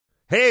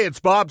Hey, it's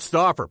Bob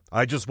Stauffer.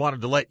 I just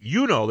wanted to let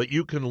you know that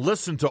you can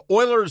listen to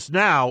Oilers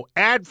Now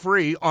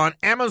ad-free on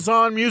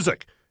Amazon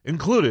Music,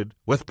 included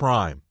with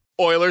Prime.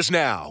 Oilers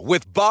Now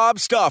with Bob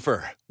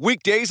Stauffer.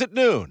 Weekdays at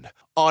noon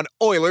on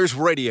Oilers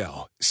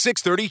Radio,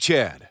 630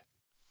 CHED.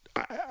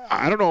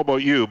 I don't know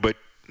about you, but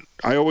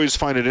I always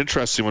find it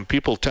interesting when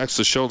people text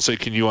the show and say,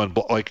 can you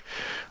unblock? Like,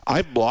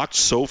 I've blocked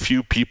so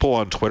few people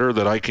on Twitter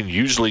that I can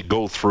usually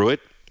go through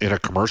it in a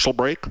commercial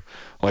break.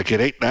 Like, it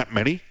ain't that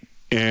many.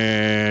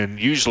 And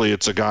usually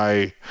it's a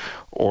guy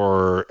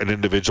or an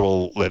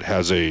individual that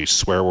has a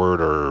swear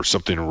word or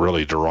something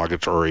really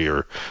derogatory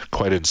or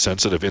quite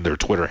insensitive in their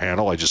Twitter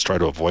handle. I just try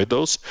to avoid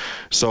those.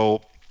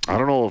 So I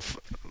don't know if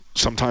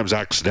sometimes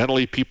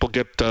accidentally people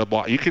get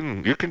blocked. You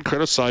can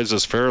criticize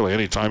us fairly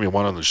anytime you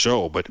want on the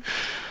show, but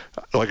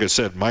like I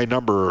said, my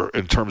number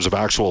in terms of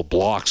actual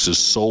blocks is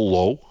so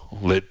low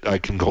that I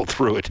can go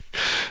through it.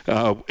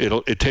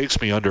 It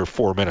takes me under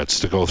 4 minutes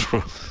to go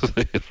through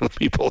the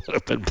people that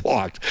have been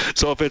blocked.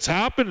 So if it's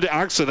happened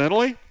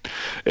accidentally,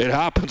 it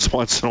happens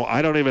once in a while.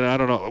 I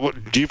don't know.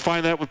 Do you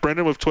find that with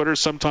Brendan with Twitter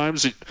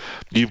sometimes?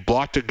 You've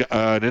blocked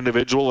an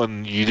individual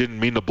and you didn't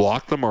mean to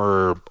block them,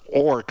 or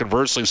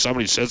conversely,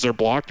 somebody says they're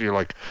blocked and you're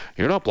like,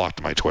 you're not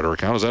blocked on my Twitter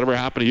account. Has that ever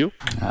happened to you?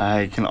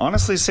 I can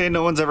honestly say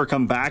no one's ever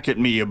come back at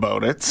me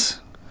about it.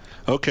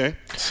 Okay.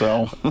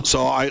 So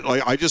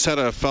I just had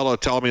a fella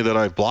tell me that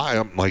I've blocked.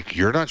 I'm like,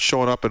 you're not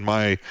showing up in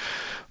my,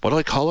 what do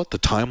I call it? The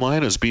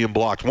timeline is being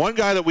blocked. One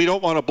guy that we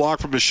don't want to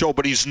block from the show,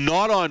 but he's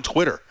not on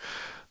Twitter,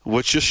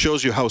 which just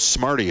shows you how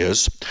smart he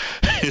is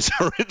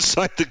our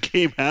Inside the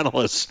Game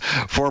analyst,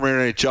 former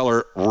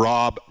NHLer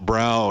Rob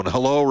Brown.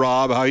 Hello,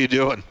 Rob. How you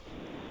doing?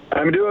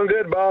 I'm doing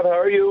good, Bob. How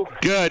are you?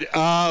 Good.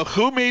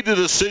 Who made the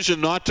decision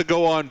not to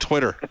go on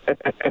Twitter?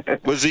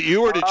 Was it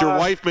you or did your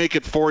wife make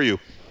it for you?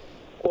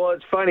 Well,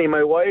 it's funny.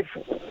 My wife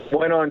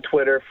went on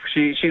Twitter.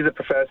 She's a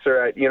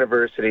professor at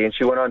university, and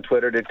she went on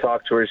Twitter to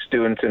talk to her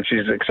students, and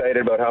she's excited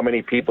about how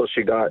many people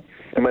she got.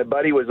 And my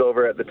buddy was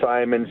over at the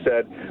time and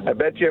said, I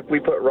bet you if we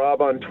put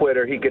Rob on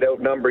Twitter, he could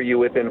outnumber you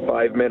within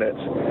 5 minutes.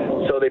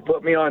 So they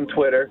put me on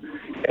Twitter,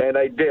 and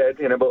I did.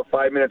 In about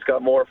 5 minutes,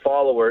 got more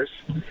followers.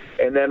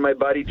 And then my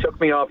buddy took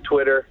me off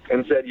Twitter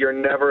and said, you're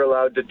never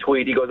allowed to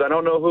tweet. He goes, I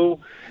don't know who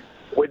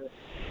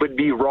would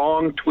be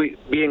wrong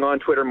being on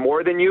Twitter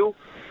more than you,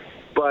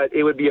 but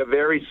it would be a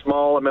very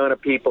small amount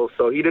of people.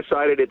 So he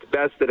decided it's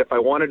best that if I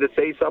wanted to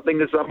say something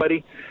to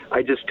somebody,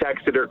 I just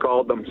texted or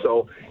called them.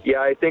 So, yeah,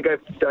 I think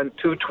I've done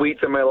 2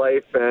 tweets in my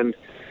life, and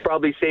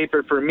probably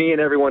safer for me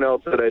and everyone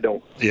else that I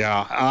don't.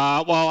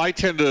 Yeah. Well, I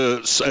tend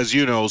to, as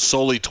you know,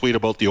 solely tweet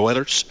about the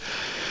Oilers.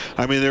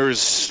 I mean,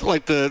 there's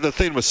like the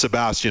thing with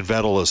Sebastian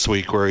Vettel this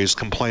week where he's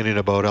complaining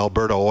about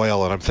Alberta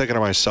oil, and I'm thinking to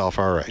myself,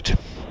 all right,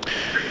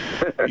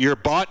 you're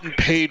bought and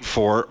paid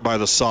for by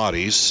the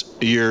Saudis.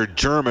 You're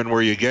German,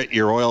 where you get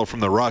your oil from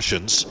the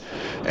Russians,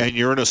 and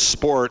you're in a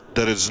sport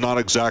that is not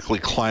exactly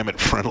climate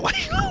friendly.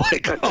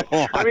 Like,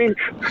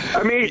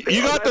 I mean,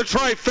 you got the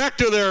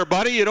trifecta there,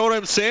 buddy. You know what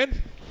I'm saying?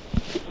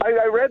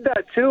 I read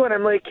that too, and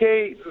I'm like,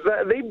 hey,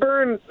 they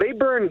burn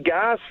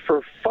gas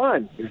for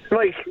fun.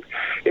 Like,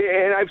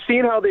 and I've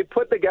seen how they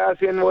put the gas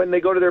in when they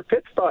go to their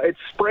pit stop. It's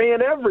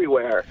spraying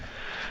everywhere.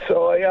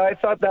 So yeah, I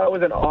thought that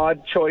was an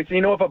odd choice.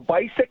 You know, if a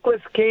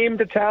bicyclist came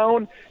to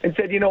town and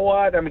said, you know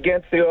what, I'm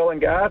against the oil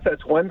and gas,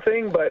 that's one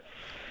thing, but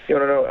you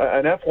know,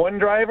 an F1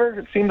 driver,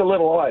 it seemed a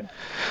little odd.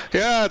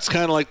 Yeah, it's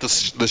kind of like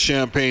the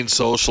champagne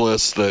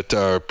socialists that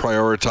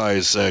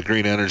prioritize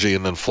green energy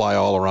and then fly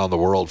all around the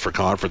world for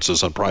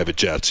conferences on private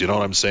jets. You know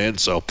what I'm saying?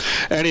 So,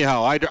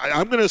 anyhow,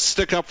 I'm going to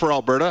stick up for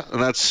Alberta, and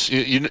that's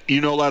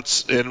you know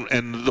that's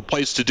and the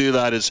place to do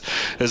that is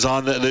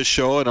on this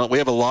show, and we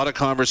have a lot of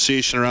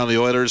conversation around the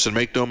Oilers. And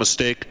make no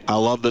mistake, I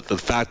love the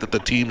fact that the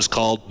team's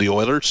called the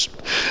Oilers,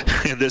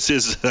 and this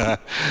is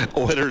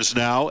Oilers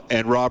Now,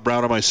 and Rob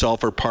Brown and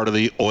myself are part of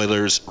the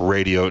Oilers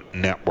Radio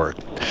Network.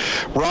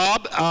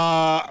 Rob,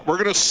 we're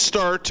going to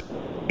start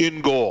in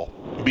goal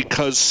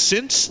because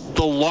since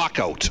the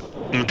lockout,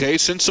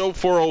 since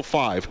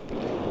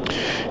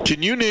 04-05,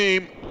 can you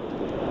name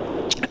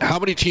how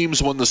many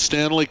teams won the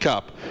Stanley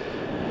Cup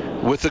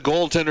with a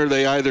goaltender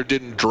they either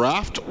didn't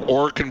draft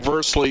or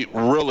conversely,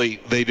 really,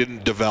 they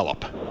didn't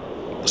develop?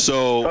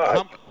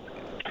 So,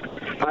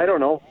 I don't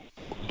know.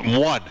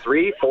 1.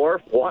 3,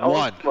 4,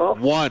 1.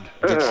 One.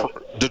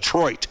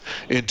 Detroit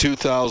in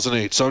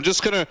 2008. So I'm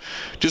just gonna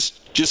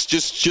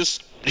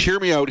just hear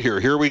me out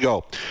here. Here we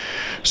go.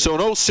 So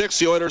in 06,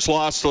 the Oilers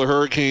lost to the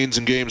Hurricanes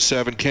in Game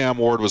 7. Cam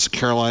Ward was a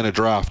Carolina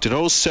draft.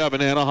 In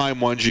 07, Anaheim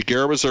won.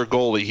 Giguère was their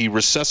goalie. He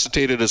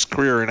resuscitated his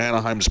career in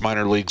Anaheim's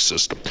minor league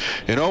system.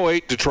 In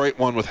 08, Detroit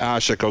won with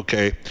Hasek.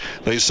 Okay,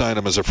 they signed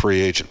him as a free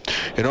agent.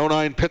 In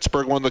 09,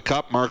 Pittsburgh won the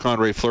Cup.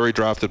 Marc-Andre Fleury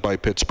drafted by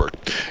Pittsburgh.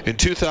 In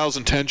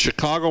 2010,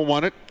 Chicago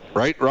won it.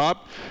 Right, Rob?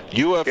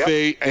 UFA,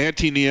 yep.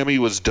 Antti Niemi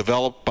was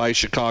developed by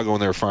Chicago in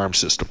their farm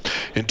system.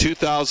 In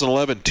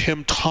 2011,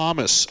 Tim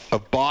Thomas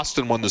of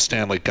Boston won the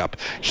Stanley Cup.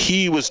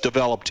 He was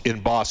developed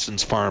in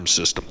Boston's farm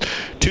system.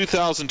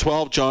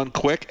 2012, John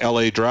Quick,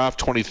 LA draft.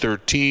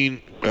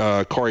 2013,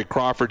 Corey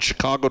Crawford,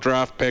 Chicago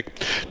draft pick.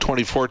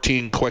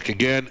 2014, Quick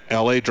again,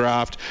 LA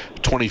draft.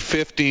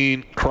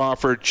 2015,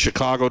 Crawford,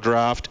 Chicago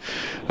draft.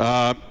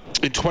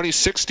 In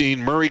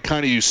 2016, Murray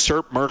kind of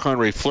usurped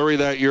Marc-Andre Fleury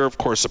that year. Of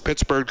course, the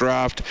Pittsburgh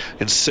draft.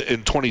 In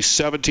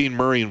 2017,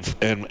 Murray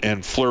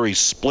and Fleury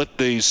split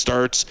the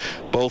starts,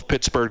 both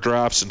Pittsburgh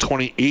drafts. In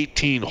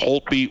 2018,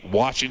 Holtby,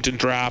 Washington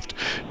draft.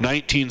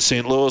 19,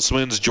 St. Louis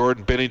wins.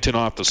 Jordan Binnington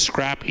off the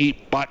scrap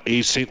heap, but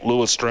a St.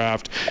 Louis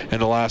draft.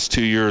 And the last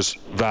 2 years,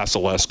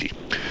 Vasilevsky.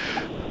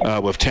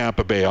 With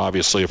Tampa Bay,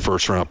 obviously, a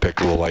first-round pick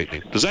of the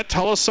Lightning. Does that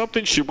tell us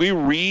something? Should we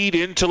read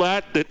into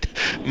that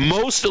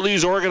most of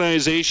these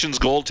organizations'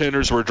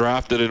 goaltenders were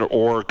drafted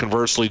or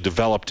conversely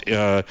developed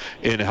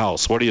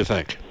in-house? What do you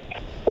think?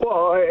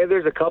 Well,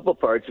 there's a couple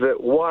parts of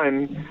it.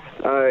 One,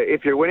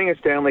 if you're winning a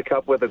Stanley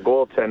Cup with a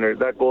goaltender,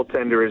 that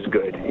goaltender is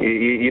good.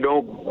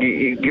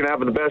 You can have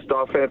the best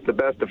offense, the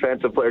best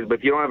defensive players, but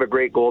if you don't have a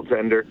great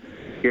goaltender,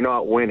 you're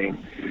not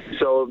winning.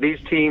 So these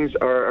teams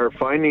are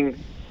finding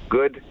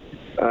good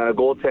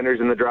goaltenders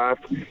in the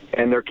draft,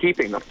 and they're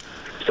keeping them.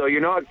 So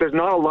there's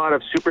not a lot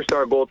of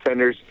superstar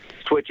goaltenders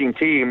switching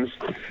teams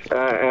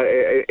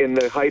in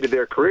the height of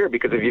their career,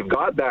 because if you've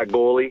got that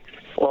goalie,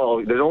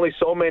 well, there's only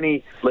so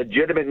many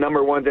legitimate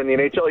number ones in the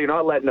NHL. You're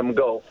not letting them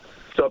go.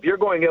 So if you're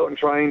going out and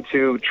trying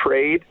to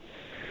trade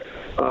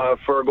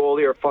for a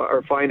goalie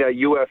or find a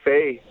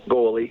UFA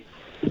goalie,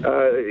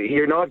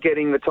 you're not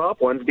getting the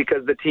top ones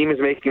because the team is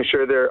making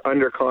sure they're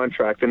under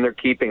contract and they're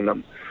keeping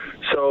them.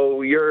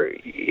 So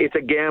it's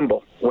a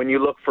gamble when you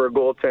look for a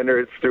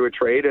goaltender through a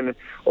trade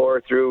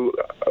or through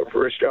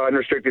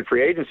unrestricted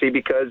free agency,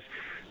 because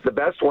the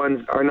best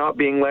ones are not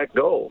being let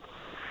go.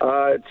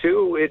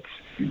 Two, it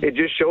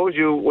just shows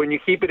you when you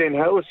keep it in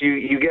house,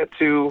 you get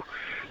to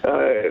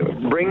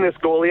bring this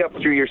goalie up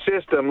through your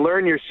system,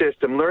 learn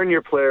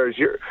your players.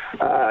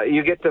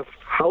 You get to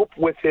help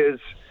with his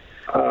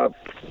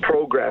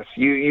progress.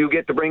 You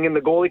get to bring in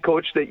the goalie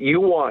coach that you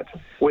want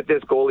with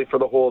this goalie for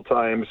the whole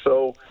time.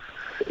 So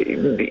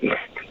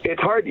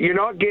it's hard. You're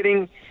not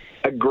getting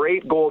a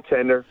great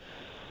goaltender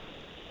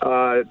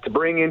to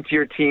bring into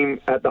your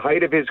team at the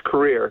height of his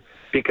career,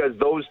 because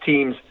those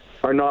teams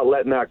are not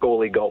letting that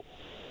goalie go.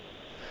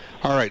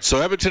 All right, so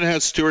Edmonton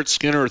has Stuart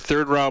Skinner, a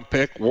third-round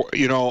pick.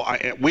 We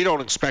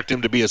don't expect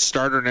him to be a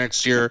starter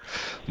next year.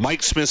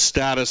 Mike Smith's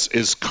status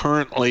is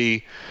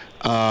currently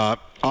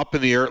up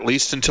in the air, at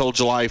least until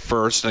July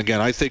 1st. And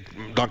again, I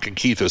think Duncan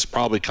Keith is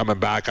probably coming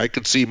back. I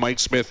could see Mike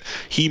Smith.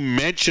 He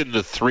mentioned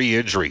the 3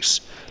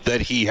 injuries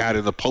that he had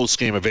in the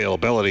post-game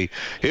availability.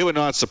 It would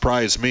not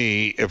surprise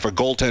me if a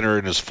goaltender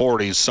in his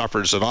 40s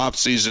suffers an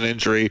off-season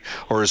injury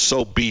or is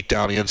so beat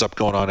down he ends up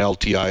going on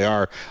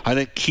LTIR. I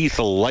think Keith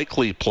will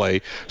likely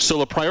play. So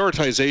the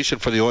prioritization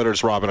for the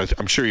Oilers, Robin,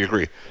 I'm sure you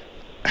agree,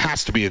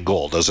 has to be in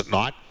goal, does it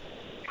not?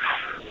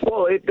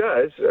 Well, it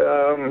does.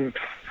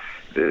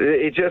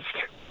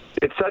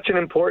 It's such an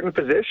important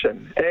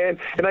position. And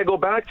I go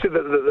back to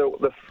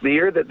the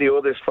year that the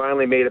Oilers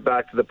finally made it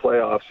back to the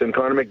playoffs, and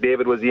Connor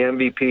McDavid was the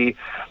MVP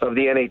of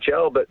the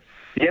NHL, but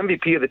the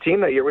MVP of the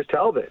team that year was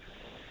Talbot,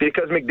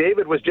 because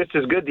McDavid was just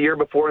as good the year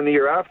before and the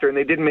year after, and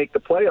they didn't make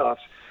the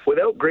playoffs.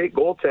 Without great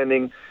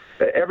goaltending,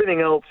 everything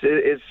else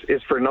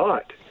is for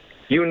naught.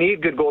 You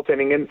need good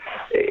goaltending, and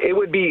it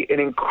would be an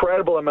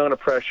incredible amount of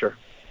pressure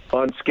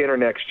on Skinner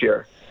next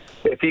year.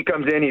 If he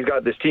comes in, he's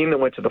got this team that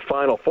went to the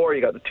Final Four. You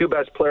got the 2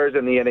 best players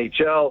in the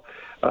NHL.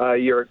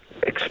 You're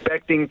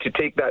expecting to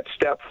take that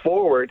step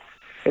forward.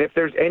 And if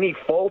there's any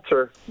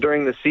falter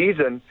during the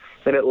season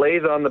and it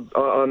lays on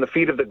the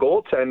feet of the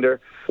goaltender,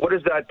 what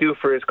does that do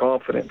for his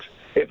confidence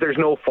if there's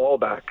no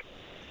fallback?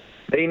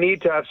 They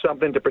need to have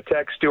something to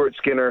protect Stuart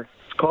Skinner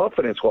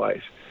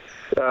confidence-wise.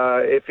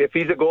 If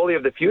he's a goalie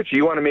of the future,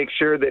 you want to make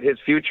sure that his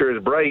future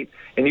is bright,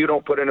 and you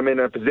don't put him in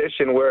a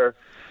position where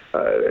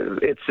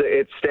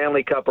it's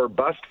Stanley Cup or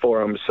bust for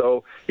him.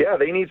 So, yeah,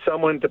 they need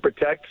someone to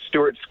protect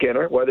Stuart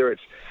Skinner, whether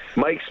it's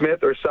Mike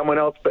Smith or someone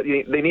else, but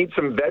they need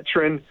some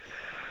veteran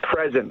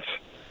presence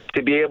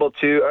to be able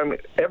to. I mean,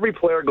 every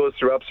player goes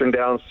through ups and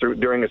downs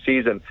during a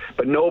season,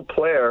 but no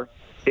player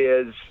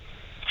is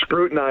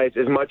scrutinized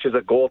as much as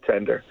a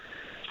goaltender.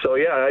 So,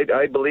 yeah,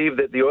 I believe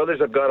that the Oilers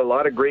have got a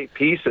lot of great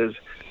pieces,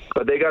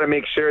 but they got to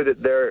make sure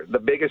that the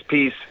biggest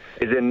piece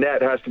is in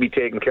net, has to be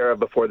taken care of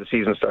before the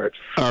season starts.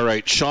 All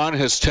right. Sean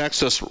has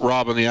texted us,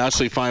 Rob, on the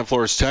Ashley Fine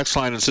Floors text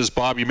line and says,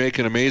 Bob, you make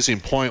an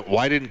amazing point.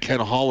 Why didn't Ken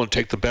Holland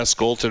take the best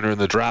goaltender in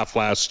the draft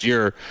last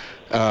year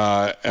when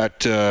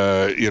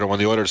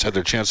the Oilers had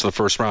their chance in the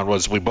first round?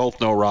 We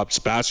both know, Rob,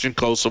 Sebastian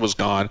Cossa was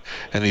gone,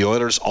 and the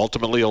Oilers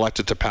ultimately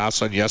elected to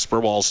pass on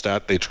Jesper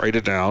Wallstedt. They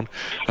traded down.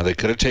 They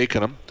could have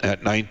taken him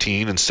at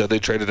 19. Instead, they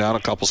traded down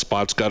a couple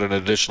spots, got an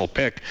additional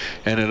pick,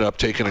 and ended up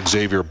taking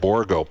Xavier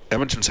Borgo.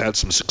 Edmonton's had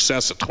some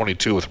success at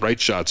 22 with right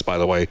shots, by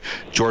the way.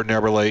 Jordan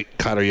Eberle,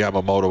 Kailer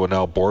Yamamoto, and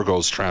now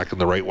Borgo's tracking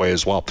the right way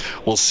as well.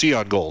 We'll see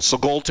on goals. So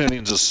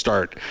goaltending's a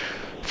start.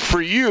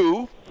 For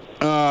you,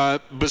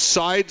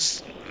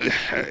 Besides,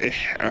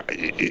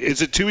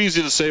 is it too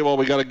easy to say, well,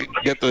 we got to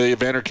get the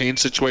Evander Kane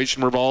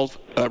situation resolved,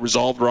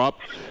 Rob?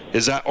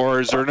 Or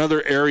is there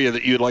another area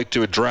that you'd like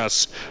to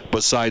address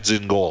besides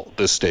in goal at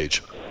this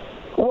stage?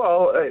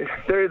 Well,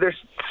 there's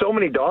so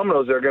many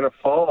dominoes that are going to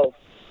fall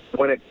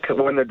when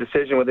the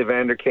decision with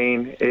Evander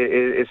Kane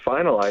is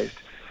finalized.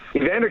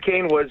 Evander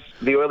Kane was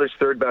the Oilers'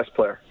 third best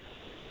player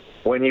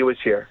when he was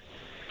here.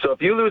 So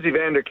if you lose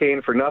Evander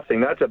Kane for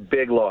nothing, that's a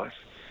big loss.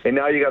 And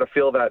now you got to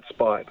fill that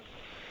spot.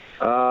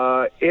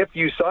 If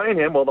you sign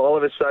him, well, all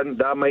of a sudden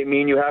that might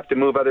mean you have to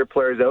move other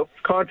players out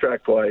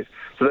contract-wise.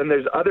 So then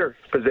there's other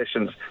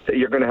positions that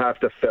you're going to have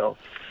to fill.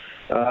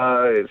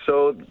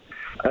 So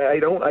I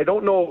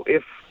don't know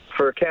if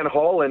for Ken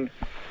Holland,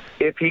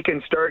 if he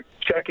can start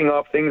checking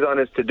off things on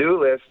his to-do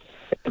list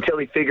until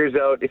he figures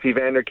out if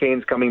Evander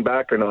Kane's coming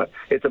back or not.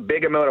 It's a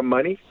big amount of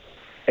money,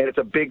 and it's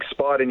a big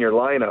spot in your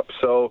lineup.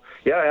 So,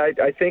 yeah,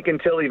 I think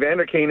until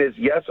Evander Kane is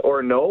yes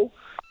or no,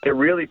 it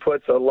really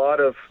puts a lot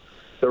of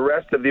the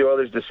rest of the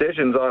Oilers'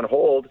 decisions on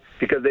hold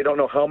because they don't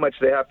know how much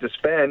they have to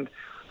spend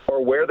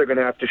or where they're going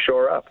to have to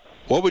shore up.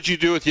 What would you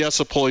do with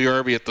Jesse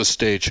Puljujärvi at this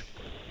stage?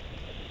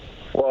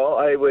 Well,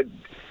 I would,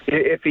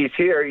 if he's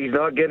here, he's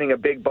not getting a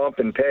big bump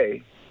in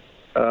pay.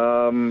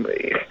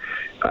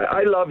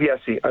 I love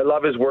Jesse. I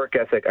love his work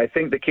ethic. I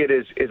think the kid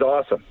is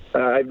awesome.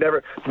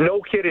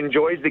 No kid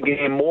enjoys the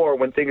game more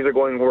when things are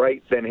going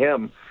right than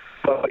him.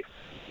 But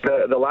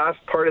the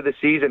last part of the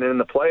season and in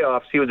the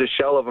playoffs, he was a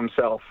shell of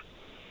himself.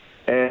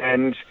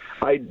 And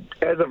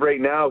as of right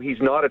now, he's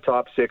not a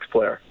top six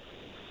player.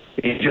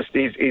 He's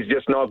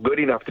just not good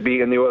enough to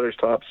be in the Oilers'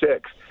 top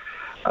six.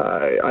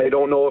 I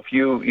don't know if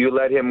you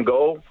let him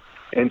go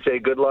and say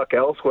good luck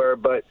elsewhere,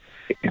 but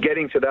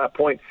getting to that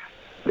point,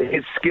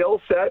 his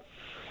skill set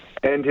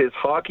and his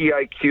hockey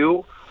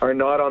IQ are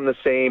not on the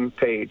same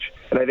page.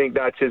 And I think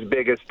that's his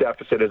biggest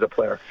deficit as a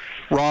player.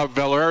 Rob,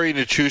 Valeri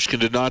Nichushkin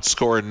did not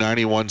score in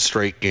 91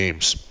 straight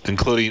games,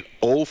 including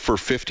 0 for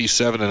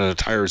 57 in an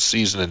entire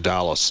season in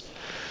Dallas.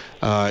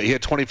 He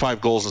had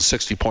 25 goals and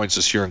 60 points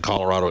this year in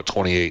Colorado at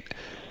 28.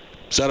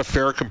 Is that a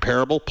fair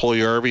comparable,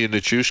 Puljujärvi and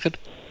Nichushkin?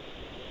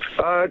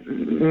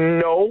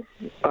 No.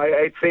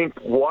 I think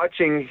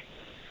watching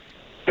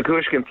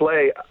Nichushkin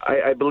play,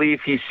 I believe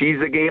he sees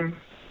the game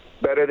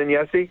better than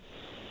Jesse.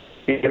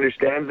 He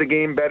understands the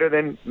game better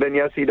than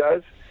Jesse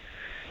does.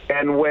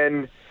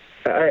 And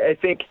I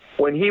think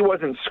when he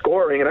wasn't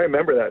scoring, and I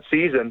remember that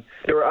season,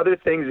 there were other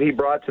things he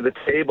brought to the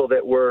table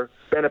that were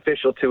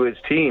beneficial to his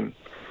team.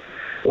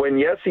 When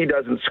Jesse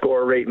doesn't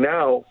score right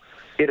now,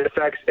 it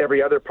affects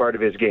every other part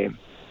of his game.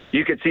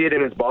 You could see it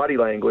in his body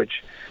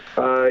language.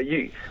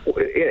 In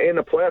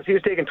the playoffs, he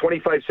was taking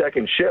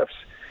 25-second shifts.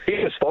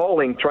 He was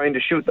falling trying to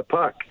shoot the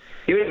puck.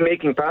 He was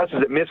making passes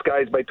that missed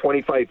guys by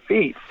 25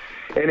 feet.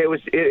 And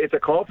it's a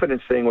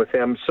confidence thing with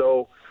him.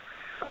 So,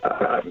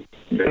 and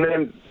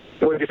then,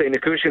 what did you say,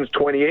 Nichushkin's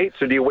 28,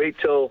 so do you wait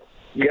till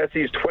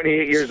Jesse's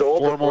 28 years old?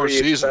 4 more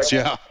seasons,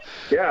 yeah.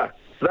 Yeah,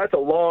 so that's a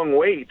long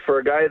wait for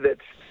a guy that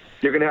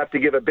you're going to have to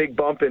give a big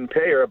bump in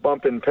pay or a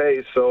bump in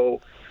pay.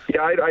 So,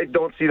 yeah, I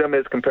don't see them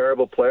as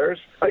comparable players.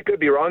 I could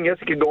be wrong. Yes,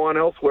 he could go on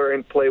elsewhere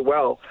and play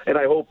well, and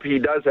I hope he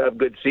does have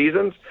good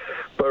seasons.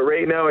 But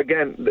right now,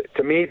 again,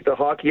 to me, the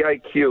hockey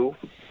IQ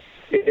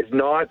is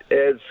not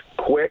as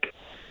quick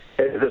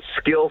as the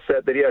skill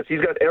set that he has.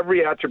 He's got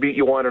every attribute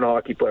you want in a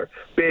hockey player.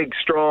 Big,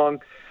 strong,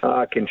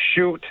 can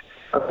shoot,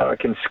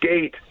 can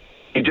skate.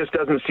 He just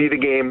doesn't see the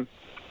game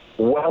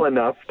well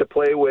enough to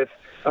play with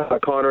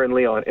Connor and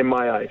Leon, in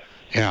my eyes.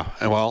 Yeah,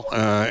 well,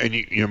 and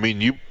you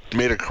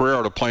made a career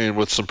out of playing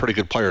with some pretty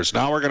good players.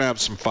 Now we're going to have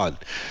some fun.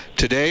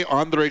 Today,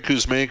 Andrei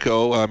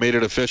Kuzmenko made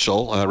it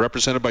official,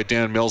 represented by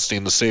Dan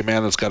Milstein, the same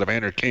man that's got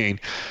Evander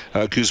Kane.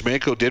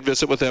 Kuzmenko did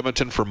visit with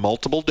Edmonton for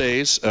multiple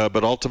days,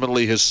 but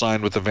ultimately has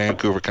signed with the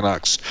Vancouver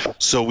Canucks.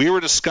 So we were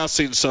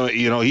discussing,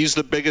 he's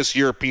the biggest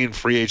European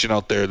free agent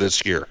out there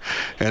this year.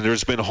 And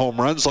there's been home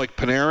runs like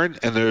Panarin,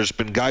 and there's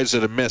been guys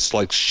that have missed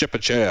like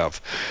Shipachev.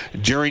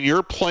 During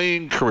your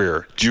playing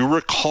career, do you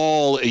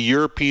recall a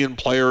European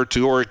player or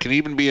two, or it can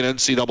even be an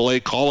NCAA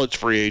college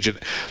free agent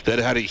that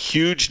had a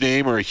huge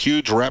name or a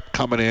huge rep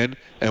coming in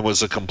and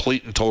was a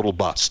complete and total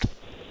bust?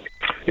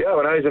 Yeah,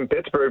 when I was in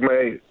Pittsburgh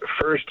my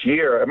first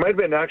year, it might have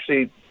been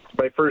actually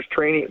my first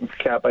training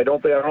camp. I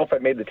don't know if I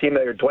made the team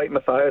that year. Dwight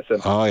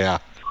Mathiasen. Oh, yeah.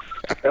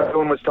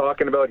 Everyone was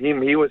talking about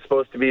him. He was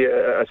supposed to be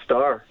a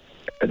star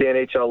at the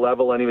NHL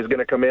level, and he was going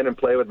to come in and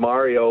play with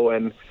Mario,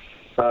 and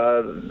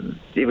there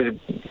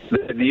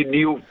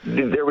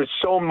was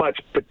so much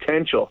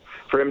potential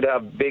for him to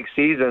have big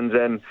seasons,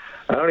 and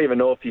I don't even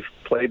know if he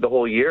played the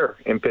whole year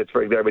in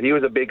Pittsburgh there, but he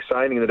was a big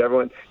signing that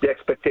the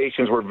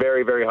expectations were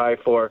very, very high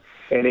for,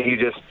 and he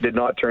just did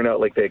not turn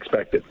out like they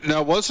expected.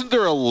 Now, wasn't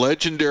there a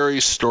legendary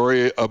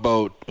story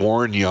about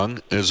Warren Young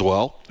as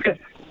well?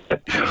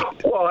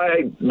 Well,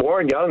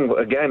 Warren Young,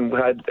 again,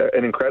 had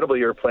an incredible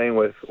year playing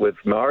with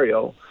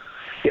Mario.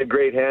 He had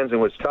great hands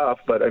and was tough,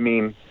 but, I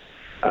mean,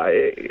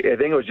 I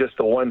think it was just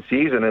the one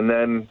season, and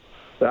then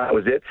that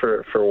was it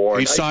for Warren.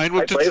 He signed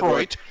with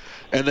Detroit.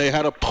 and they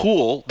had a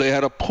pool,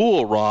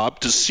 Rob,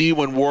 to see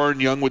when Warren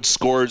Young would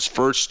score his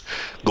first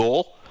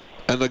goal.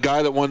 And the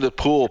guy that won the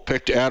pool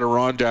picked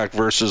Adirondack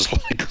versus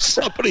like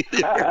somebody.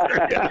 Okay,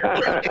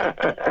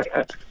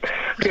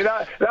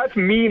 that's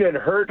mean and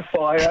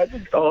hurtful.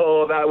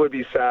 That would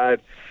be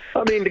sad.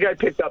 I mean, the guy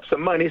picked up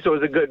some money, so it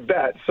was a good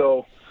bet.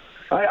 So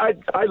I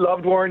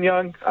loved Warren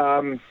Young.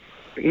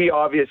 He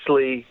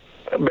obviously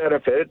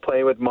benefited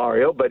playing with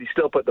Mario, but he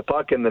still put the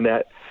puck in the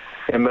net.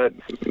 And there's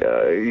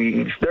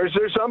the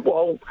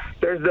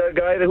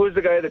guy who's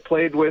the guy that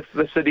played with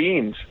the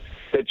Sedins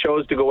that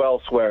chose to go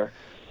elsewhere.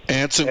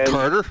 Anson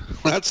Carter,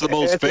 that's the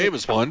most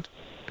famous one.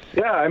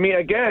 Yeah, I mean,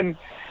 again,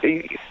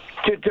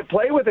 to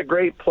play with a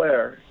great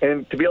player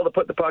and to be able to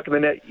put the puck in the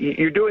net,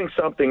 you're doing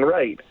something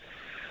right.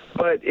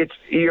 But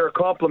you're a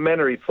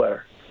complimentary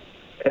player,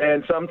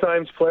 and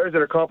sometimes players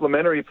that are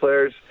complimentary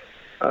players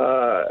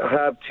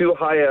have too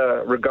high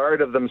a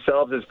regard of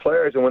themselves as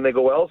players, and when they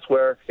go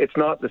elsewhere, it's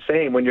not the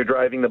same when you're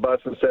driving the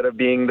bus instead of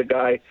being the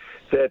guy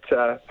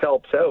that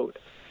helps out.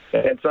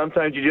 And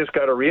sometimes you just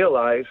got to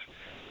realize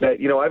that,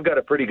 I've got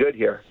it pretty good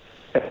here.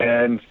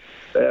 And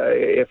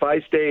if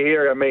I stay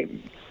here, I might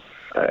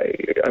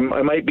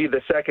be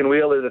the second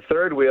wheel or the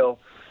third wheel,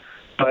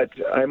 but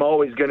I'm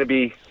always going to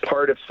be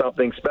part of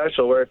something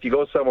special, where if you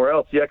go somewhere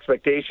else, the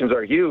expectations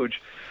are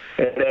huge.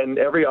 And then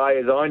every eye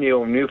is on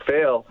you, and you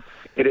fail.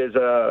 It is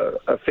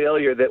a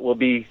failure that will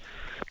be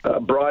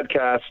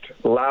broadcast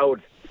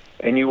loud,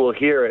 and you will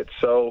hear it.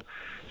 So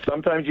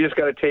sometimes you just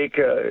got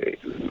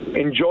to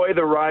enjoy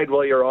the ride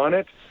while you're on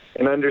it,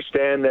 and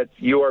understand that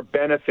you are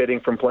benefiting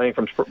from playing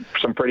from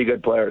some pretty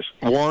good players.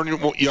 Warren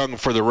Young,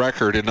 for the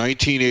record, in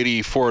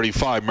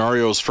 1984-85,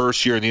 Mario's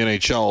first year in the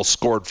NHL,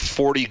 scored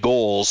 40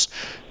 goals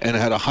and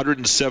had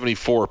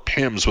 174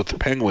 PIMs with the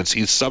Penguins.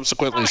 He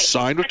subsequently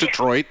signed with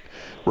Detroit,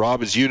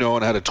 Rob, as you know,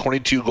 and had a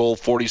 22-goal,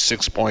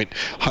 46-point,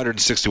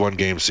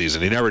 161-game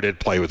season. He never did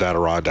play with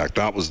Adirondack.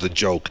 That was the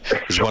joke.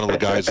 He's one of the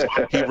guys.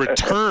 He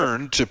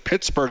returned to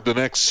Pittsburgh the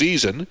next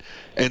season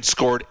and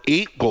scored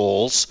 8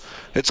 goals.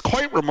 It's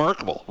quite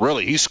remarkable,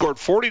 really. He scored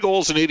 40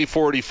 goals in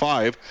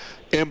 84-85,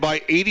 and by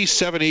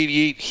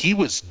 87-88, he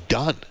was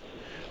done.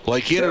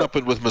 Like, he ended up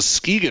with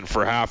Muskegon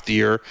for half the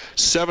year,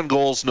 7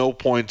 goals, no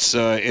points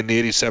in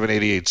the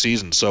 87-88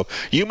 season. So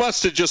you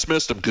must have just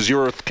missed him because you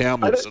were with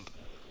Kamloops.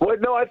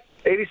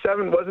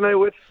 87, wasn't I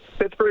with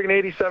Pittsburgh in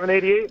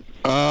 87-88?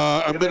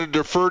 I'm going to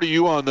defer to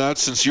you on that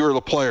since you're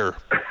the player.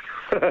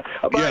 But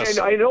yes.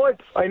 I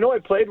know I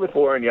played with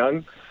Warren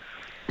Young.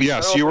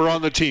 Yes, you were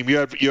on the team. You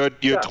had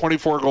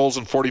 24 goals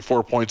and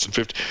 44 points and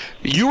 50.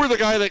 You were the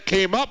guy that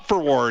came up for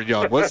Warren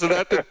Young, wasn't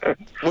that?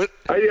 What?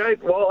 I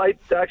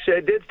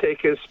did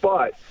take his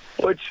spot,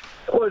 which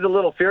was a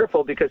little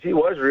fearful because he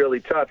was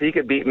really tough. He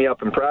could beat me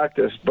up in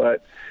practice,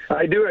 but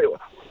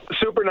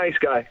super nice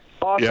guy,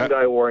 awesome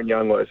guy. Warren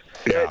Young was.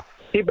 Yeah.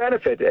 He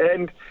benefited,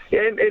 and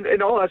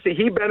in all honesty,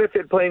 he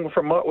benefited playing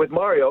with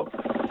Mario,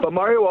 but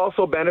Mario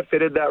also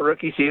benefited that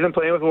rookie season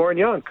playing with Warren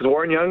Young, because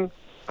Warren Young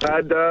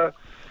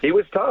he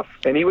was tough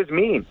and he was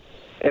mean,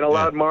 and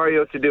allowed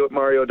Mario to do what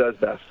Mario does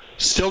best.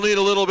 Still need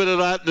a little bit of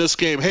that in this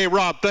game. Hey,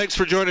 Rob, thanks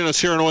for joining us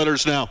here on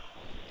Oilers Now.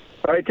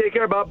 All right, take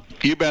care, Bob.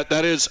 You bet.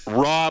 That is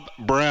Rob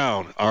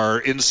Brown, our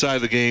Inside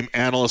the Game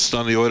analyst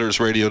on the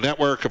Oilers Radio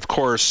Network. Of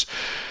course,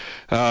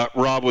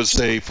 Rob was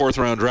a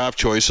fourth-round draft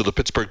choice of the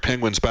Pittsburgh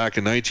Penguins back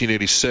in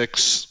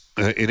 1986.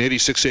 In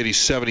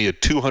 86-87, he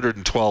had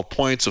 212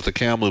 points with the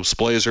Kamloops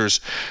Blazers,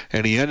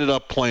 and he ended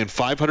up playing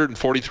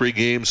 543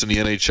 games in the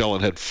NHL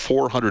and had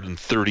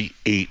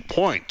 438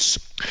 points.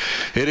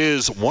 It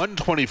is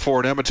 1:24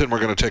 in Edmonton. We're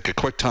going to take a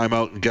quick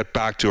timeout and get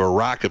back to a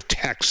rack of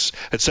texts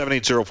at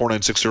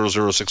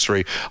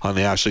 780-496-0063 on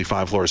the Ashley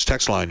Fine Floors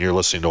text line. You're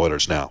listening to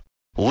Oilers Now.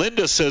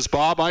 Linda says,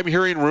 Bob, I'm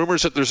hearing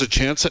rumors that there's a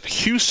chance that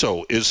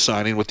Husso is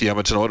signing with the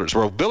Edmonton Oilers.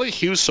 Well, Billy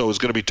Husso is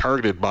going to be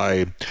targeted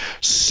by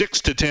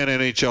 6 to 10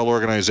 NHL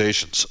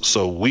organizations,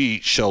 so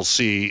we shall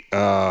see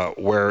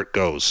where it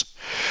goes.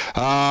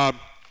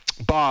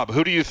 Bob,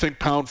 who do you think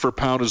pound for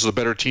pound is the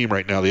better team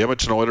right now, the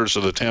Edmonton Oilers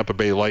or the Tampa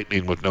Bay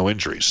Lightning with no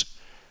injuries?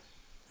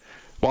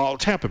 Well,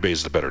 Tampa Bay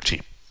is the better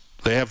team.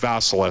 They have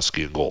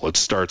Vasilevsky in goal. It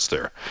starts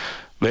there.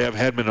 They have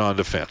Hedman on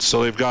defense.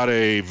 So they've got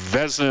a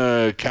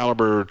Vezina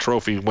caliber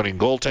trophy winning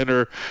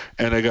goaltender,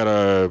 and they got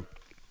a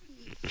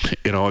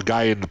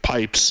guy in the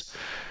pipes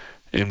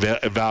in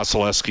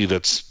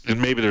Vasilevsky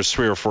and maybe there's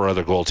 3 or 4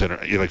 other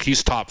goaltenders.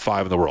 He's top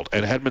 5 in the world,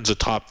 and Hedman's a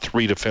top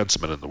 3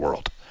 defenseman in the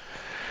world.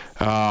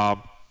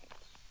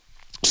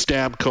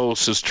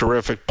 Stamkos is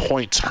terrific.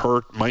 Points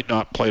hurt, might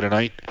not play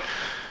tonight.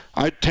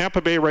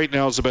 Tampa Bay right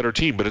now is a better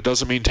team, but it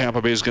doesn't mean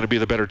Tampa Bay is going to be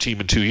the better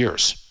team in 2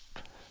 years.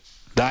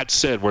 That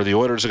said, where the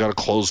Oilers have got to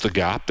close the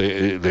gap,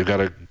 they've got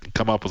to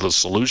come up with a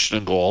solution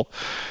in goal.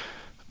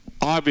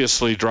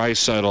 Obviously,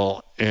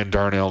 Draisaitl and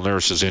Darnell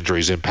Nurse's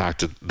injuries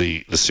impacted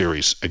the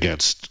series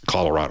against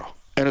Colorado.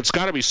 And it's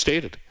got to be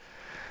stated,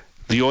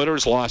 the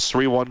Oilers lost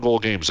 3 one-goal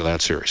games in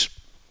that series.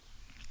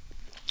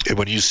 And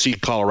when you see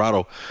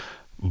Colorado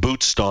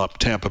boot stomp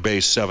Tampa Bay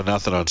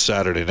 7-0 on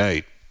Saturday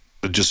night,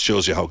 it just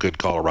shows you how good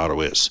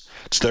Colorado is.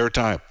 It's their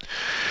time.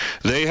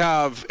 They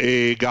have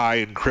a guy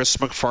in Chris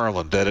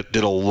McFarland that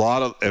did a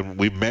lot of, and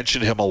we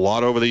mentioned him a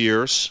lot over the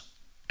years.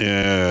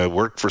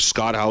 Worked for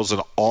Scott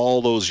Housen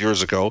all those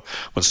years ago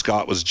when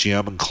Scott was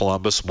GM in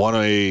Columbus. Won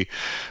a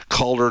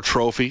Calder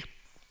Trophy.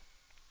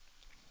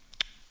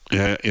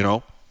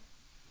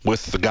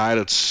 With the guy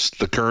that's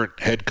the current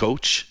head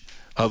coach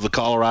of the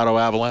Colorado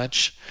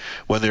Avalanche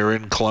when they were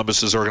in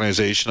Columbus's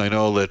organization. I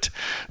know that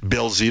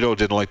Bill Zito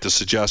didn't like the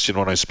suggestion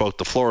when I spoke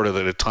to Florida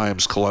that at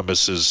times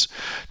Columbus is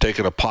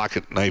taking a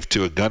pocket knife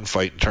to a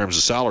gunfight in terms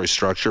of salary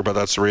structure, but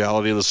that's the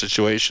reality of the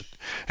situation.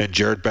 And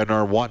Jared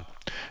Bednar won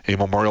a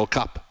Memorial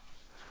Cup.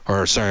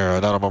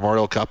 Not a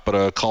Memorial Cup, but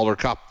a Calder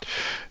Cup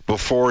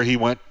before he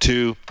went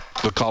to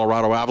the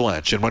Colorado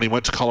Avalanche. And when he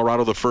went to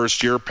Colorado the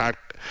first year,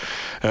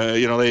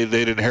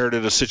 they'd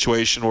inherited a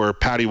situation where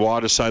Patty Waugh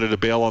decided to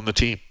bail on the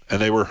team, and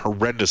they were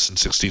horrendous in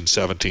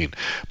 16-17.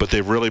 But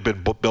they've really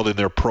been building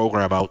their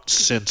program out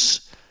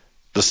since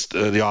the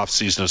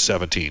offseason of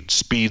 17.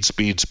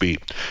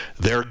 Speed.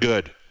 They're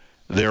good.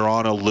 They're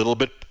on a little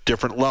bit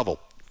different level,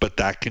 but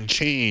that can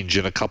change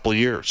in a couple of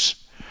years.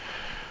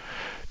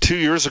 2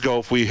 years ago,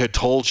 if we had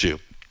told you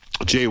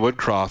Jay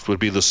Woodcroft would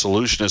be the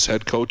solution as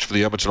head coach for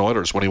the Edmonton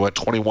Oilers when he went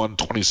 21,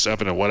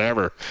 27, and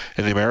whatever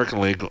in the American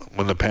League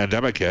when the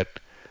pandemic hit,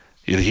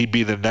 he'd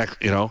be the next,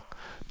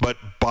 But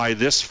by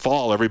this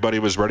fall, everybody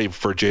was ready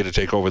for Jay to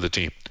take over the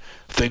team.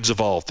 Things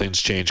evolve.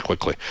 Things change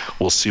quickly.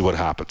 We'll see what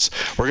happens.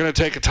 We're going to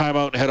take a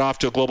timeout and head off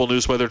to a global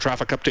news weather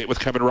traffic update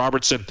with Kevin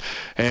Robertson.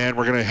 And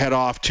we're going to head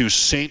off to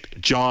St.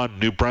 John,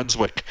 New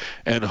Brunswick,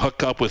 and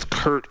hook up with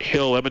Kurt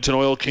Hill, Edmonton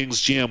Oil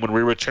Kings GM, when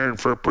we return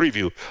for a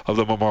preview of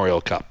the Memorial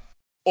Cup.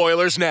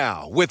 Oilers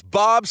Now with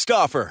Bob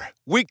Stauffer.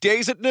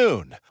 Weekdays at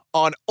noon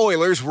on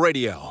Oilers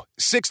Radio,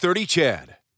 630 CHED.